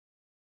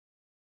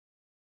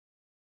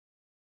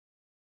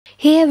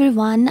Hey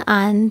everyone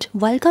and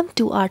welcome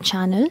to our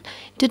channel.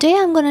 Today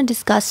I'm going to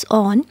discuss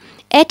on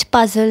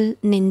Edpuzzle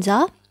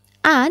Ninja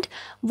and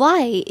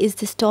why is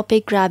this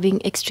topic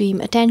grabbing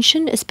extreme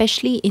attention,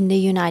 especially in the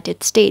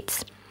United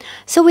States.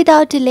 So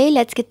without delay,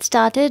 let's get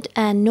started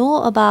and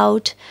know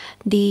about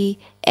the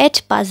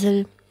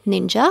Edpuzzle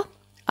Ninja.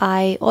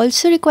 I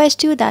also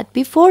request you that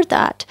before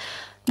that,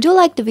 do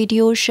like the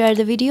video, share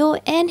the video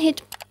and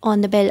hit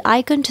on the bell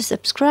icon to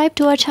subscribe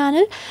to our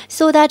channel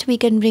so that we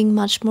can bring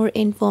much more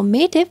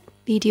informative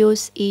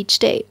videos each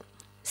day.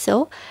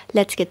 So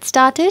let's get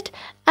started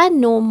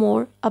and know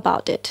more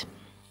about it.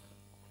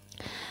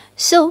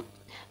 So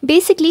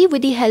basically,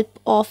 with the help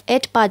of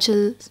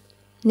Edpuzzle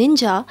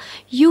Ninja,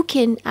 you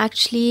can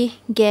actually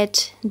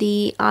get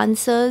the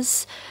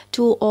answers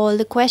to all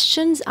the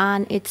questions,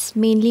 and it's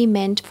mainly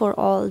meant for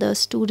all the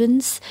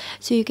students,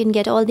 so you can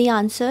get all the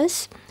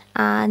answers.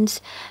 And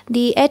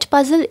the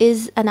Edpuzzle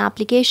is an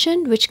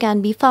application which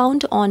can be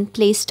found on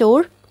Play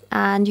Store,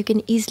 and you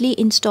can easily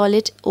install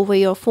it over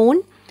your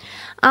phone.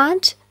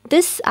 And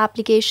this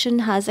application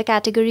has a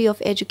category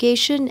of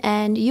education,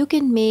 and you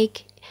can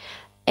make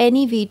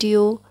any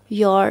video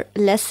your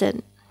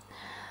lesson.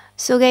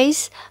 So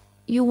guys,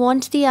 you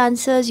want the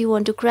answers, you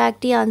want to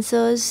crack the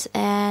answers,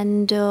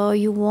 and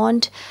you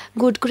want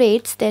good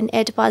grades, then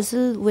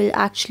Edpuzzle will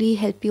actually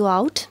help you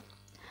out.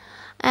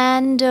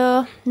 And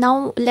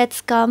now let's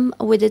come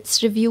with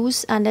its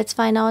reviews and let's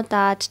find out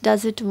that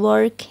does it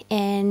work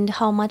and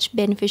how much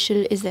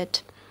beneficial is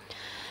it.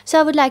 So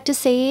I would like to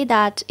say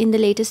that in the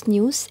latest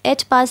news,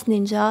 Edpuzzle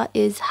Ninja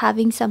is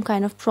having some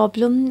kind of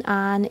problem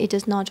and it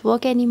does not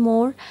work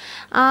anymore,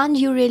 and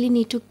you really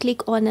need to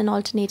click on an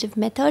alternative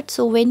method.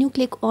 So when you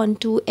click on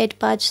to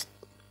Edpuzzle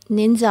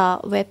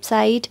Ninja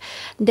website,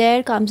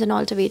 there comes an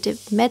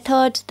alternative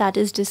method, that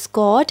is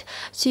Discord.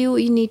 So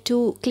you need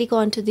to click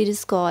onto the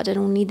Discord, and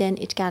only then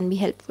it can be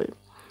helpful.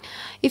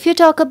 If you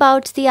talk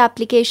about the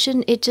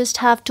application, it just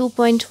have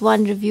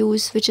 2.1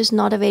 reviews, which is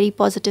not a very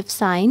positive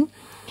sign.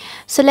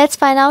 So let's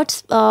find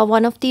out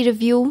one of the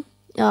review.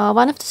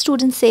 One of the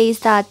students says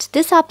that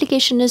this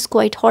application is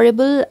quite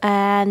horrible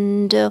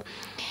and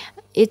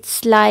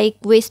it's like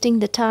wasting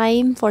the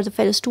time for the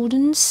fellow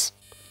students.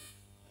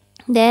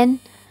 Then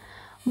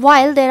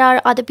while there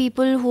are other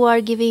people who are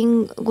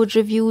giving good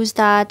reviews,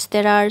 that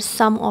there are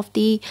some of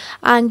the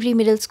angry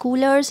middle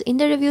schoolers in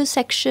the review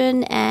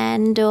section,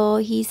 and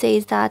he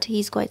says that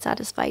he's quite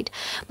satisfied.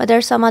 But there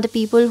are some other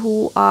people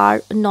who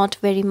are not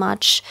very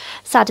much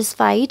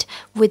satisfied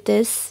with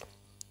this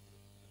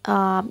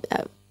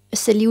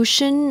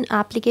solution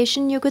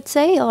application, you could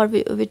say, or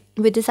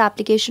with this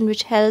application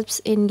which helps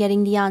in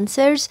getting the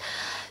answers.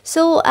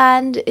 So,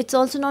 and it's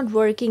also not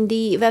working.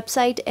 The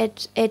website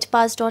at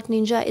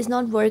edpuzzle.ninja is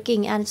not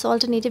working, and its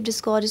alternative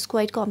Discord is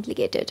quite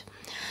complicated.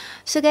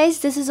 So guys,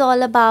 this is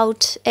all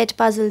about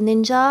Edpuzzle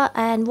Ninja,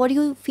 and what do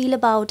you feel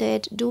about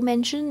it? Do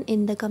mention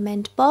in the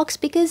comment box,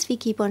 because we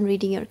keep on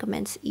reading your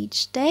comments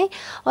each day.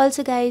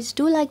 Also guys,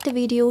 do like the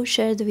video,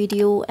 share the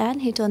video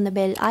and hit on the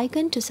bell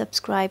icon to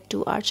subscribe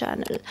to our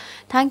channel.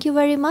 Thank you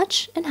very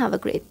much and have a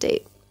great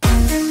day.